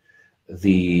manifesto,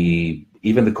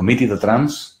 even the committee that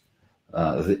runs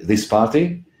this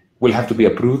party will have to be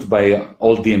approved by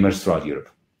all DMers throughout Europe.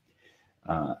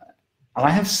 I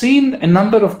have seen a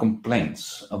number of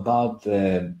complaints about,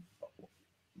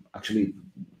 actually,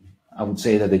 I would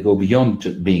say that they go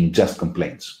beyond being just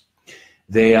complaints.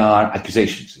 They are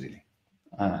accusations, really.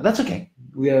 That's okay.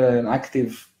 We are an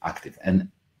active, and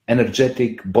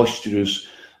energetic, boisterous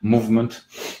movement,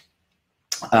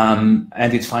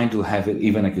 and it's fine to have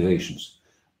even accusations.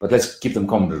 But let's keep them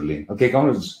comradely. Okay,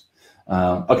 comrades?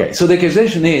 Okay, so the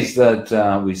accusation is that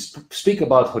we speak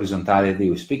about horizontality,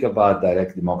 we speak about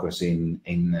direct democracy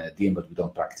in DM, but we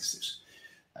don't practice this.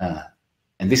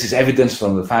 And this is evidence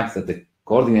from the fact that the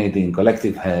coordinating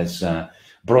collective has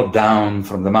brought down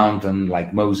from the mountain,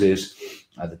 like Moses,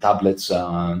 the tablets,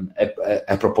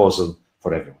 a proposal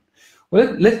for everyone.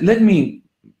 Well, let me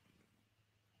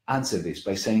answer this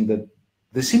by saying that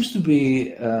there seems to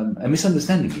be a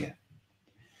misunderstanding here.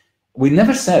 We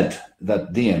never said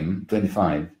that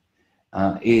DM25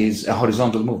 is a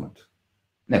horizontal movement.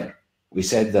 Never. We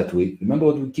said that remember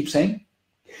what we keep saying?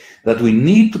 That we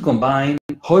need to combine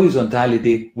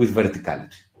horizontality with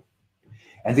verticality.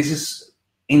 And this is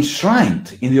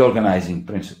enshrined in the organizing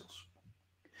principles.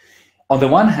 On the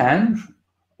one hand,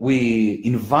 we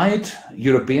invite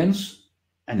Europeans,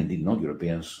 and indeed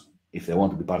non-Europeans, if they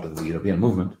want to be part of the European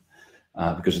movement,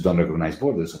 because they don't recognize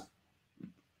borders,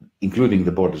 including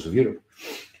the borders of Europe.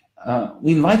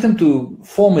 We invite them to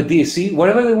form a DSC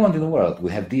wherever they want in the world.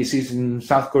 We have DSCs in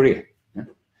South Korea. Yeah?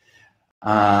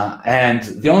 And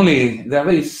there are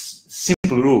very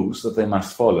simple rules that they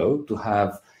must follow to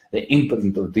have the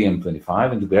imprint of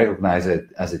DM25 and to be recognized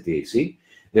as a DSC.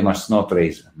 They must not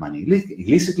raise money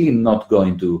illicitly, not go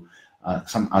into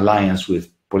some alliance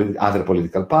with other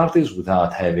political parties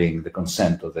without having the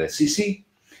consent of the CC.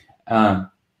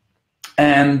 What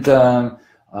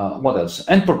else?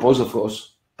 And propose, of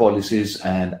course, policies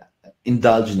and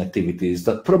indulge in activities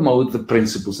that promote the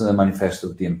principles in the manifesto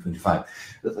of DM25.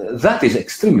 That is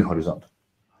extremely horizontal.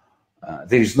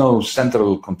 There is no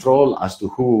central control as to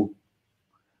who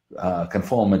can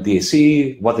form a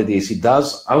DSC, what the DSC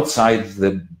does outside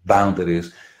the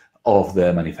boundaries of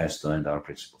the manifesto and our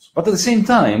principles. But at the same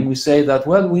time, we say that,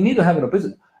 well, we need to have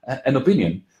an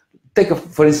opinion. Take,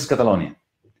 for instance, Catalonia.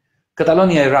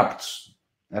 Catalonia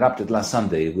erupted last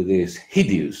Sunday with this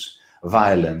hideous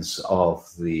violence of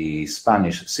the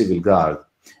Spanish civil guard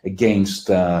against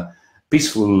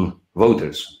peaceful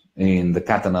voters in the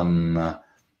Catalan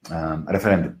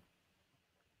referendum.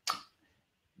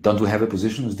 Don't we have a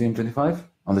position as DM25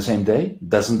 on the same day?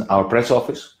 Doesn't our press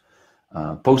office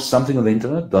post something on the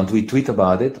internet? Don't we tweet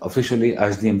about it officially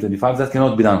as DM25? That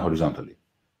cannot be done horizontally,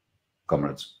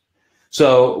 comrades.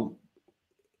 So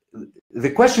the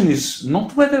question is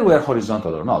not whether we are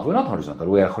horizontal or not. We're not horizontal.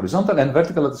 We are horizontal and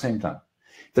vertical at the same time.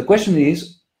 The question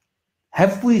is,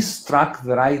 have we struck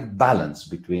the right balance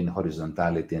between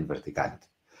horizontality and verticality?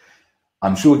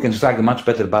 I'm sure we can strike a much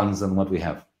better balance than what we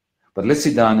have. But let's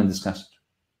sit down and discuss it.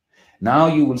 Now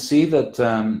you will see that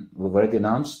we've already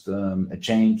announced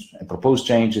a proposed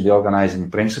change in the organizing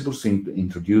principles to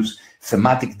introduce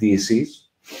thematic DSCs.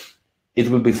 It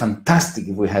will be fantastic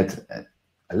if we had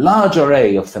a large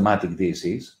array of thematic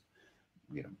DSCs,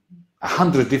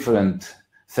 100 different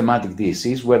thematic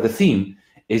DSCs, where the theme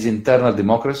is internal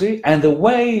democracy and the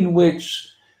way in which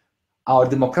our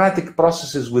democratic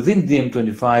processes within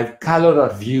DM25 color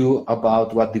our view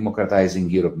about what democratizing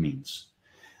Europe means.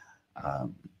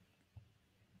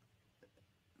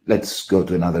 Let's go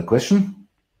to another question.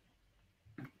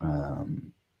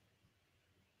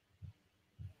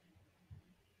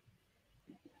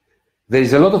 There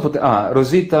is a lot of,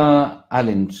 Rosita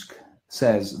Alinsk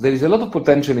says, there is a lot of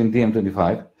potential in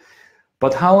DM25,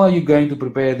 but how are you going to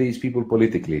prepare these people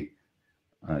politically?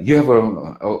 You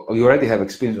already have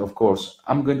experience, of course.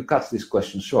 I'm going to cut this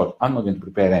question short. I'm not going to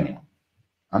prepare anyone.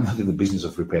 I'm not in the business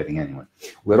of preparing anyone.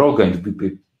 We're all going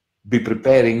to be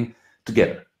preparing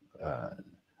together.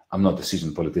 I'm not a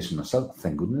seasoned politician myself,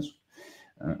 thank goodness.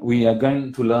 We are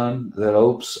going to learn the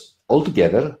ropes all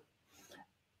together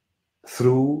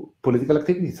through political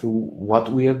activity, through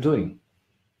what we are doing.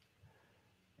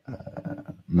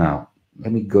 Now,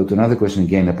 let me go to another question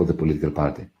again about the political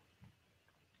party.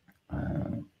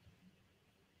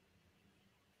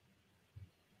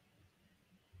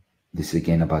 this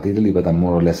again about Italy, but I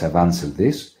more or less have answered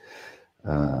this.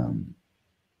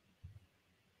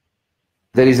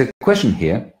 There is a question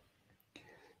here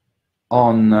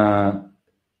on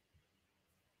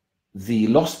the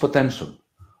lost potential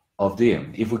of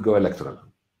Diem if we go electoral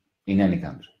in any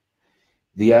country.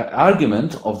 The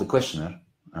argument of the questioner,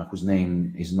 whose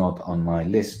name is not on my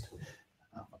list,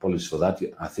 apologies for that,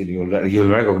 I think you'll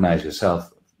recognize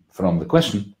yourself from the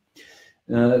question.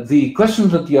 The question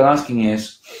that you're asking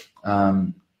is,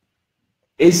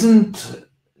 isn't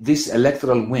this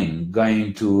electoral wing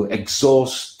going to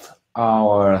exhaust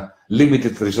our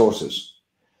limited resources?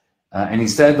 And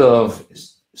instead of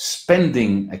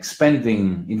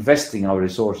investing our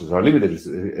resources, our limited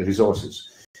resources,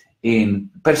 in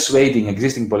persuading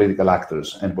existing political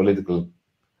actors and political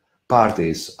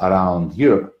parties around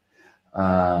Europe,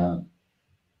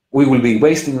 we will be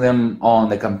wasting them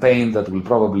on a campaign that will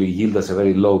probably yield us a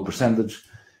very low percentage,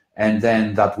 and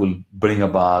then that will bring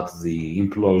about the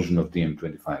implosion of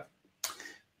DiEM25.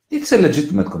 It's a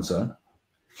legitimate concern,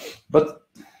 but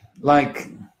like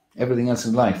everything else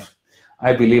in life,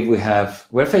 I believe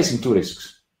we're facing two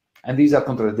risks, and these are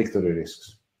contradictory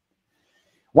risks.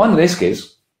 One risk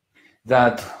is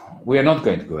that we are not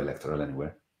going to go electoral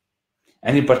anywhere.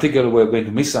 And in particular, we're going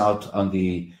to miss out on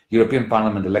the European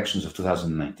Parliament elections of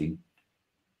 2019.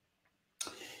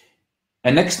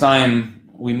 And next time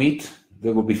we meet,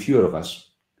 there will be fewer of us,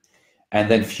 and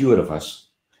then fewer of us,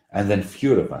 and then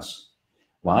fewer of us.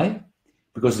 Why?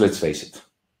 Because let's face it,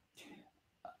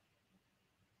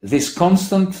 this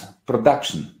constant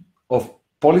production of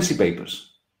policy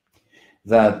papers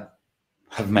that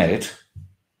have merit,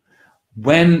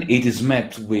 when it is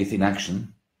met with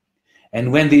inaction,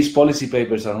 and when these policy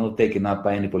papers are not taken up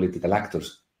by any political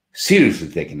actors, seriously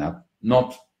taken up,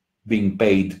 not being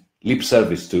paid lip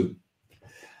service to,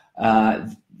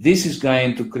 this is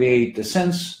going to create a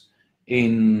sense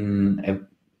in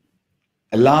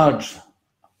a large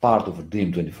part of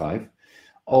DiEM25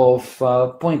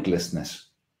 of pointlessness,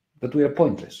 that we are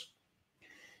pointless.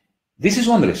 This is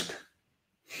one risk.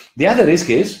 The other risk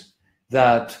is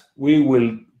that we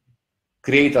will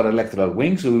create our electoral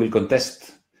wings, we will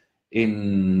contest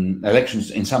in elections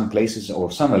in some places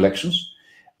or some elections,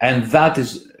 and that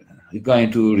is going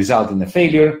to result in a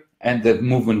failure, and the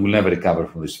movement will never recover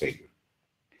from this failure.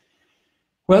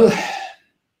 Well,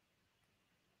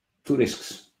 two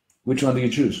risks. Which one do you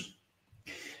choose?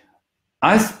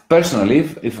 I personally,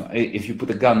 if you put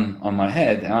a gun on my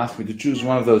head and ask me to choose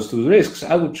one of those two risks,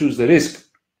 I would choose the risk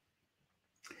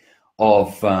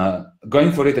of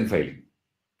going for it and failing.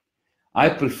 I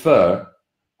prefer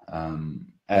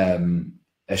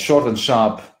a short and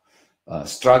sharp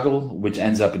struggle which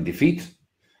ends up in defeat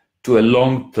to a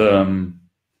long-term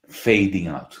fading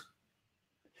out.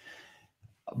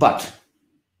 But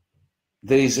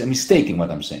there is a mistake in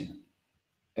what I'm saying,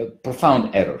 a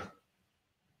profound error,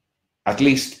 at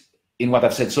least in what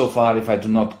I've said so far, if I do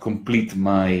not complete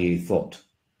my thought.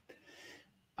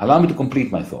 Allow me to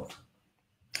complete my thought.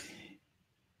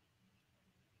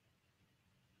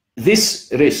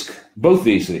 This risk, both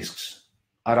these risks,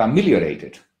 are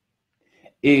ameliorated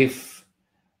if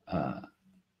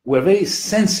we're very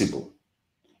sensible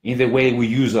in the way we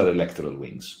use our electoral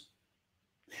wings.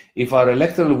 If our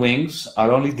electoral wings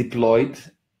are only deployed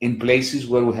in places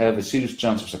where we have a serious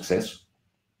chance of success,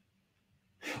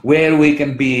 where we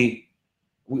can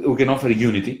offer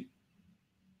unity,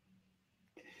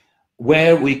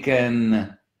 where we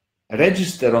can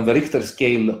register on the Richter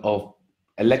scale of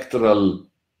electoral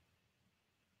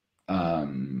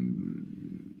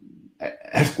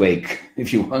earthquake,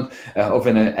 if you want, of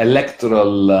an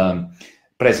electoral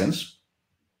presence,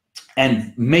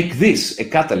 and make this a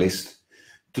catalyst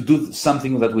to do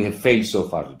something that we have failed so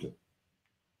far to do.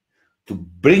 To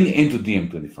bring into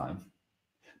DiEM25,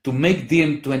 to make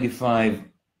DiEM25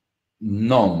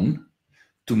 known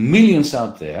to millions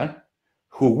out there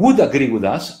who would agree with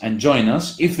us and join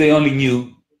us if they only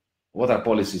knew what our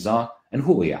policies are and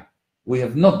who we are. We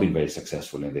have not been very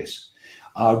successful in this.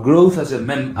 Our growth as a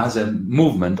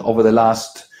movement over the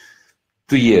last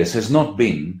 2 years has not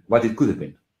been what it could have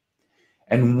been.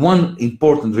 And one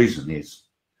important reason is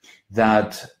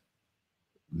that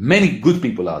many good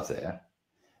people out there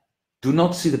do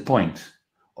not see the point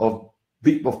of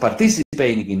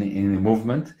participating in a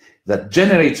movement that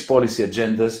generates policy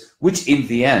agendas which in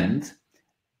the end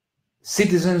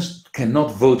citizens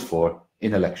cannot vote for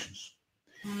in elections.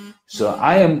 So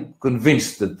I am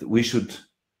convinced that we should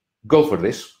go for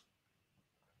this,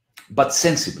 but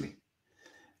sensibly.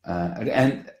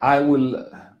 And I will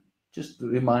just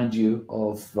remind you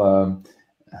of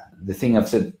the thing I've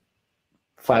said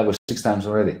 5 or 6 times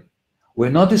already. We're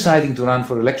not deciding to run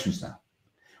for elections now.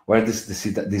 We're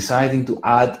deciding to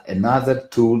add another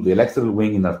tool, the electoral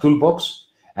wing, in our toolbox,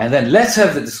 and then let's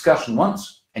have the discussion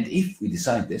once, and if we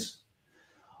decide this,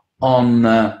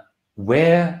 on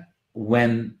where,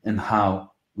 when, and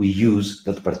how we use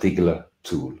that particular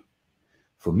tool.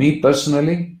 For me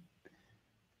personally,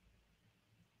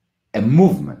 a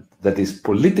movement that is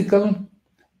political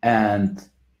and,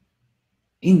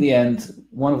 in the end,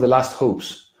 one of the last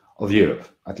hopes of Europe,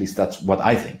 at least that's what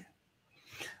I think,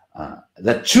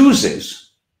 that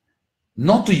chooses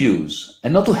not to use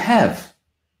and not to have,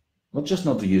 not just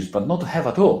not to use, but not to have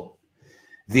at all,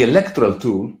 the electoral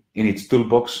tool in its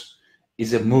toolbox,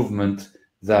 is a movement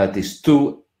that is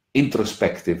too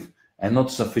introspective and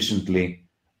not sufficiently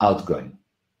outgoing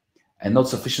and not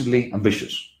sufficiently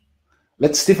ambitious.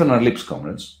 Let's stiffen our lips,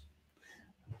 comrades.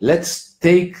 Let's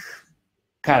take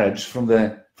courage from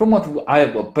what I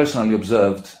have personally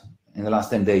observed in the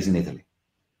last 10 days in Italy.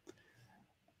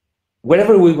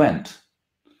 Wherever we went,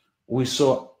 we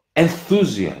saw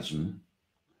enthusiasm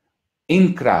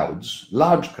in crowds,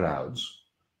 large crowds,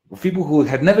 of people who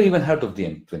had never even heard of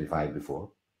DiEM25 before,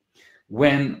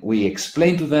 when we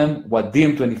explained to them what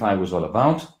DiEM25 was all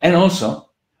about, and also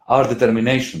our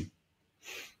determination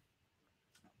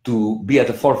to be at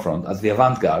the forefront, as the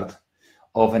avant-garde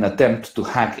of an attempt to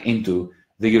hack into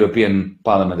the European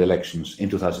Parliament elections in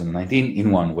 2019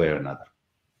 in one way or another.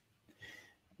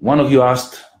 One of you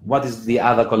asked, what is the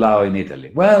Ada Colau in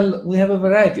Italy? Well, we have a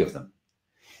variety of them.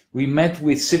 We met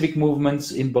with civic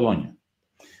movements in Bologna,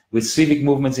 with civic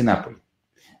movements in Napoli,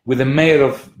 with the mayor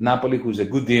of Napoli, who's a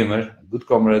good DMer, a good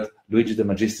comrade, Luigi De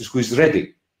Magistris, who is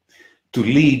ready to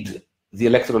lead the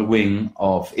electoral wing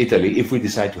of Italy if we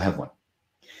decide to have one.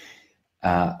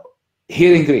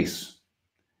 Here in Greece,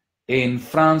 in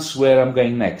France, where I'm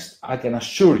going next, I can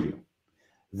assure you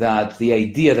that the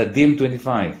idea that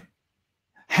DiEM25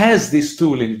 has this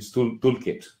tool in its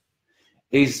toolkit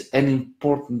is an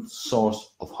important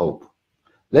source of hope.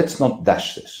 Let's not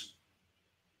dash this.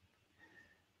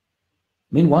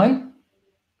 Meanwhile,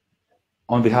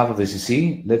 on behalf of the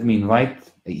CC, let me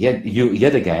invite you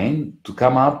yet again to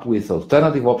come up with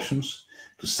alternative options,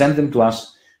 to send them to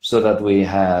us so that we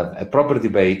have a proper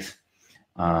debate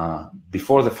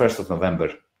before the 1st of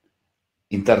November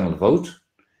internal vote.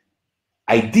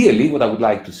 Ideally, what I would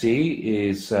like to see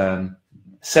is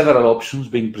several options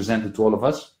being presented to all of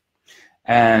us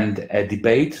and a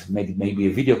debate, maybe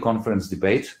a video conference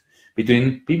debate,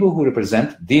 between people who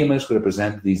represent, DMers who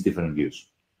represent these different views.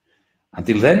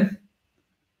 Until then,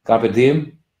 Carpe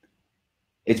Diem,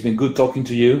 it's been good talking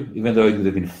to you, even though it would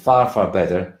have been far, far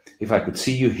better if I could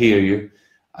see you, hear you,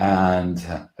 and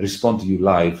respond to you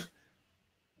live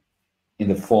in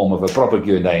the form of a proper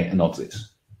Q&A and not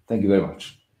this. Thank you very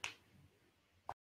much.